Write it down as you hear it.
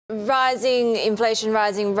Rising inflation,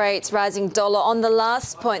 rising rates, rising dollar. On the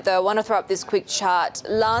last point, though, I want to throw up this quick chart.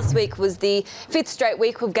 Last week was the fifth straight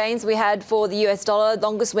week of gains we had for the US dollar,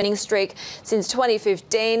 longest winning streak since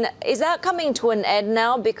 2015. Is that coming to an end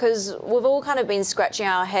now? Because we've all kind of been scratching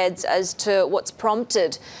our heads as to what's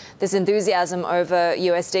prompted this enthusiasm over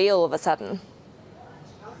USD all of a sudden.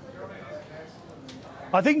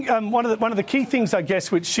 I think one of the key things, I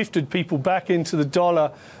guess, which shifted people back into the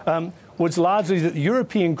dollar was largely that the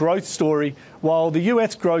European growth story, while the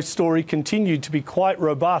US growth story continued to be quite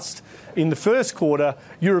robust in the first quarter,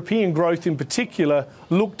 European growth in particular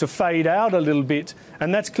looked to fade out a little bit,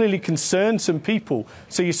 and that's clearly concerned some people.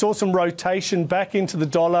 So you saw some rotation back into the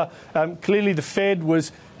dollar. Clearly the Fed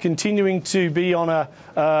was continuing to be on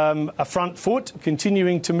a front foot,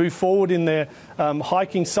 continuing to move forward in their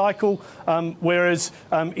hiking cycle, whereas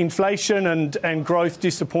inflation and growth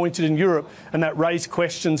disappointed in Europe, and that raised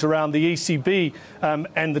questions around the ECB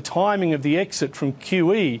and the timing of the exit from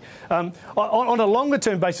QE. On a longer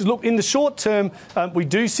term basis, look, in the short term, we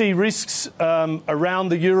do see risks around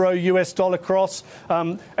the euro-US dollar cross,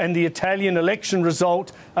 and the Italian election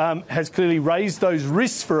result has clearly raised those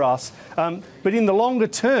risks for us. But in the longer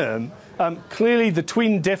term, clearly the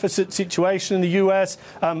twin deficit situation in the US,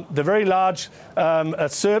 the very large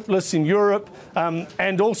surplus in Europe,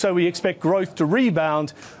 and also we expect growth to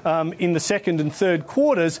rebound in the second and third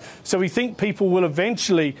quarters. So we think people will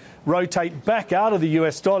eventually rotate back out of the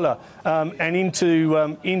US dollar and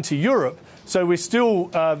into Europe. So we're still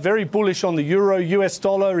very bullish on the euro-US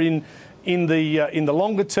dollar in the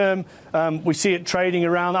longer term. We see it trading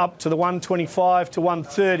around up to the 125 to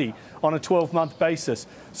 130 on a 12-month basis.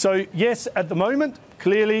 So yes, at the moment,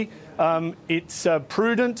 clearly it's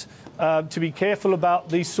prudent to be careful about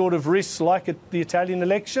these sort of risks like at the Italian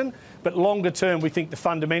election, but longer term we think the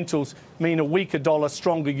fundamentals mean a weaker dollar,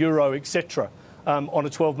 stronger euro, etc. On a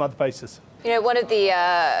 12-month basis. You know, one of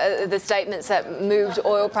the statements that moved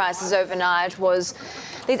oil prices overnight was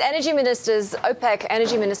these energy ministers, OPEC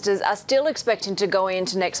energy ministers, are still expecting to go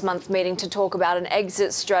into next month's meeting to talk about an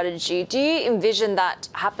exit strategy. Do you envision that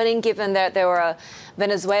happening, given that there were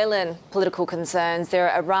Venezuelan political concerns, there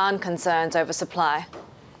are Iran concerns over supply?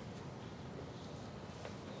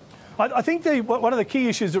 I think one of the key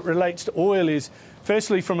issues that relates to oil is,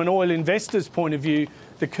 firstly, from an oil investor's point of view,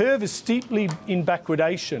 the curve is steeply in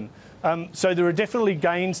backwardation. So there are definitely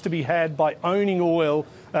gains to be had by owning oil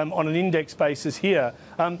on an index basis here.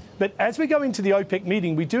 But as we go into the OPEC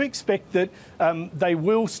meeting, we do expect that they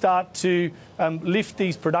will start to lift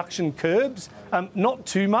these production curbs, not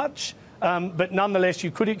too much. But nonetheless, you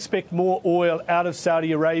could expect more oil out of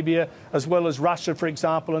Saudi Arabia, as well as Russia, for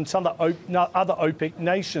example, and some other OPEC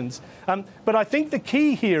nations. But I think the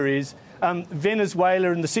key here is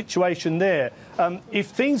Venezuela and the situation there. If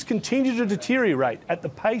things continue to deteriorate at the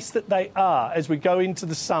pace that they are as we go into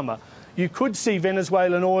the summer, you could see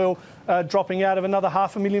Venezuelan oil dropping out of another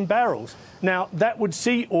 500,000 barrels. Now, that would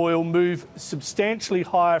see oil move substantially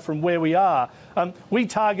higher from where we are. We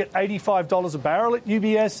target $85 a barrel at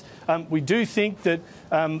UBS. We do think that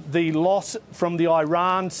the loss from the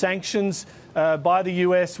Iran sanctions by the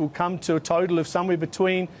US will come to a total of somewhere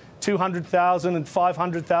between 200,000 and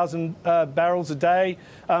 500,000 barrels a day.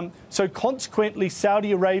 So consequently,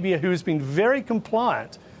 Saudi Arabia, who has been very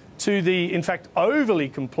compliant to in fact, overly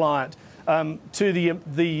compliant to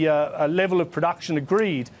the level of production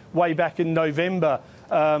agreed way back in November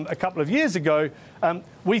a couple of years ago,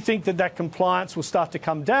 we think that compliance will start to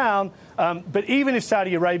come down. But even if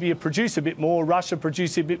Saudi Arabia produce a bit more, Russia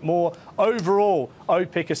produce a bit more, overall,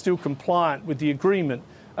 OPEC are still compliant with the agreement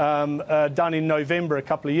done in November a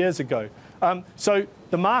couple of years ago. So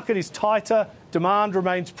the market is tighter, demand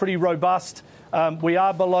remains pretty robust. We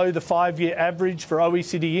are below the 5-year average for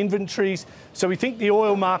OECD inventories. So we think the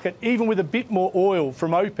oil market, even with a bit more oil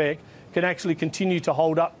from OPEC, can actually continue to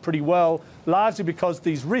hold up pretty well, largely because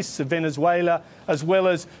these risks of Venezuela, as well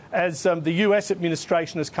as the US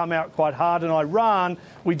administration has come out quite hard on Iran,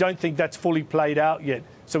 we don't think that's fully played out yet.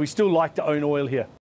 So we still like to own oil here.